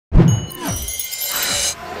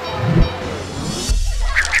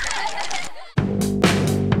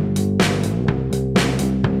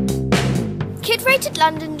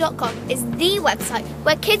KidRatedLondon.com is the website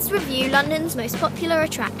where kids review London's most popular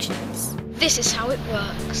attractions. This is how it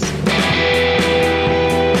works.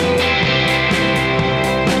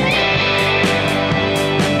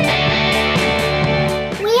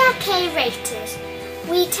 We are K-Rated.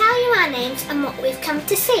 We tell you our names and what we've come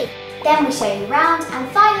to see. Then we show you around and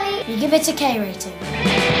finally you give it a K rating.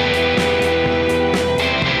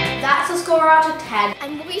 That's a score out of 10.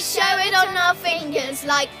 And we show it on our fingers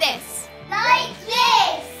like this. Like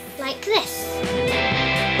this. Like this.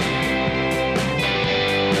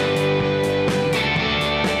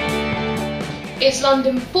 It's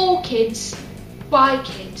London for kids, by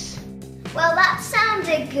kids. Well, that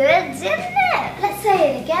sounded good, didn't it? Let's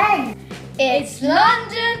say it again. It's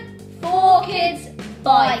London for kids,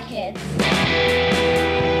 by kids.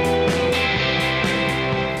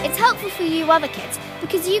 It's helpful for you other kids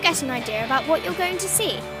because you get an idea about what you're going to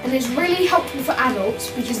see. And it's really helpful for adults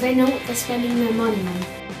because they know what they're spending their money on.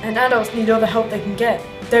 And adults need all the help they can get,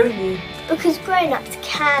 don't you? Because grown-ups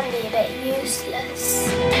can be a bit useless.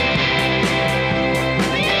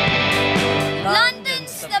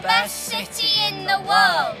 London's the best city in the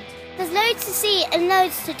world. There's loads to see and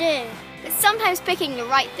loads to do. But sometimes picking the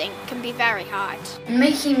right thing can be very hard. And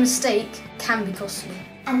making a mistake can be costly.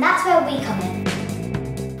 And that's where we come in.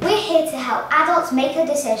 We're here to help adults make a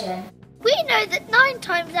decision. We know that 9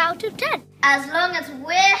 times out of 10, as long as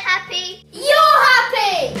we're happy, you're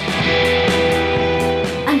happy!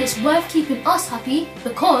 And it's worth keeping us happy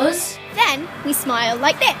because Then we smile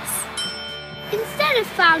like this. Instead of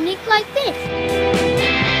frowning like this.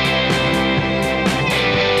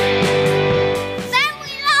 Then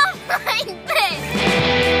we laugh like this.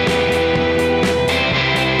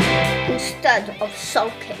 Instead of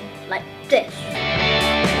sulking like this.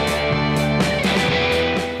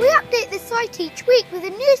 We update the site each week with a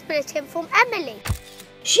news bulletin from Emily.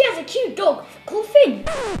 she has a cute dog called Finn.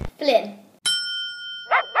 Flynn.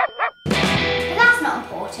 But that's not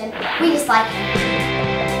important. We just like him.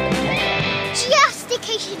 Just in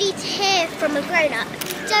case you need to hear from a grown-up,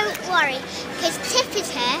 don't worry, because Tiff is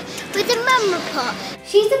here with a mum report.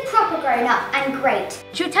 She's a proper grown-up and great.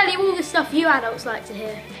 She'll tell you all the stuff you adults like to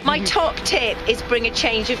hear. My top tip is bring a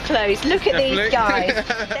change of clothes. Look at these guys.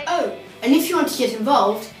 Oh, and if you want to get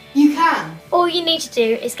involved, you can. All you need to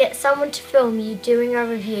do is get someone to film you doing a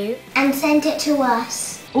review. And send it to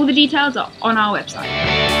us. All the details are on our website.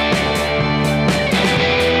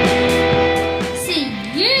 See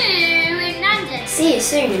you in London. See you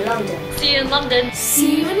soon in London. See you in London.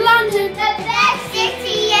 See you in London. The best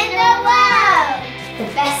city in the world! The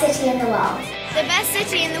best city in the world. The best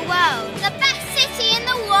city in the world. The best